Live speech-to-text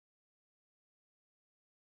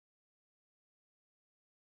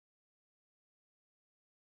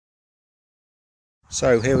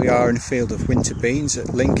So here we are in a field of winter beans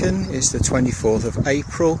at Lincoln. It's the 24th of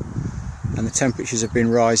April and the temperatures have been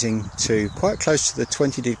rising to quite close to the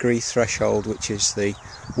 20-degree threshold, which is the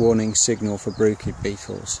warning signal for Bruchid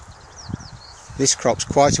beetles. This crop's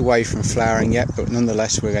quite away from flowering yet, but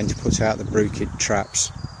nonetheless we're going to put out the Bruchid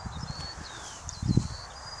traps.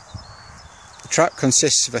 The trap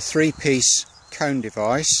consists of a 3-piece cone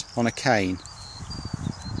device on a cane.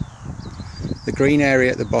 The green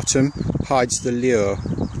area at the bottom hides the lure.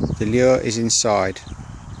 The lure is inside.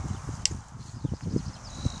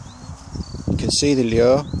 You can see the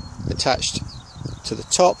lure attached to the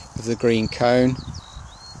top of the green cone,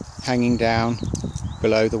 hanging down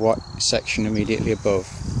below the white section immediately above.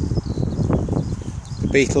 The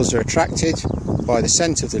beetles are attracted by the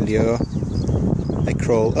scent of the lure. They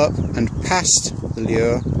crawl up and past the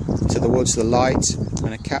lure towards the light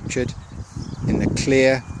and are captured in the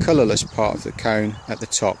clear, colourless part of the cone at the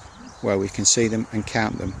top, where we can see them and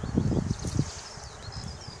count them.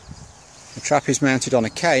 The trap is mounted on a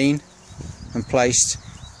cane and placed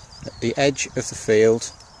at the edge of the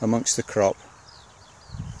field amongst the crop.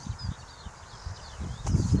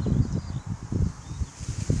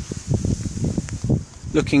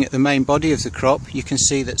 Looking at the main body of the crop, you can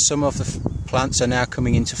see that some of the plants are now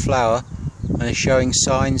coming into flower and are showing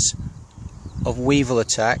signs of weevil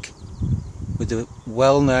attack, with the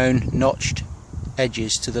well-known notched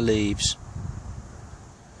edges to the leaves.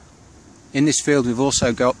 In this field we've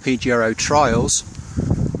also got PGRO trials.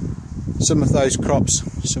 Some of those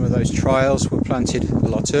trials were planted a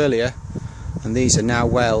lot earlier, and these are now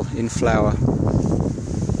well in flower.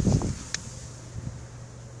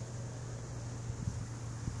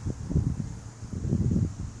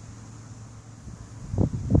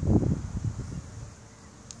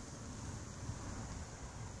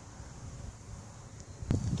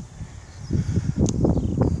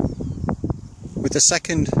 With the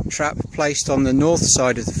second trap placed on the north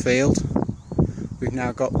side of the field, we've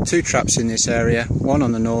now got 2 traps in this area, one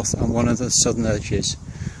on the north and one on the southern edges.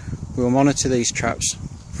 We will monitor these traps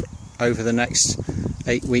over the next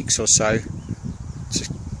 8 weeks or so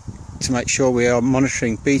to make sure we are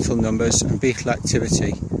monitoring beetle numbers and beetle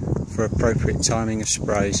activity for appropriate timing of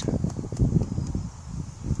sprays.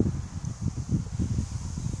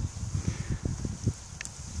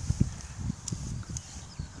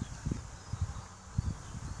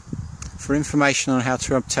 For information on how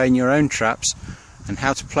to obtain your own traps and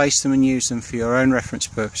how to place them and use them for your own reference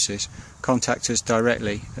purposes, contact us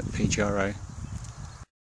directly at PGRO.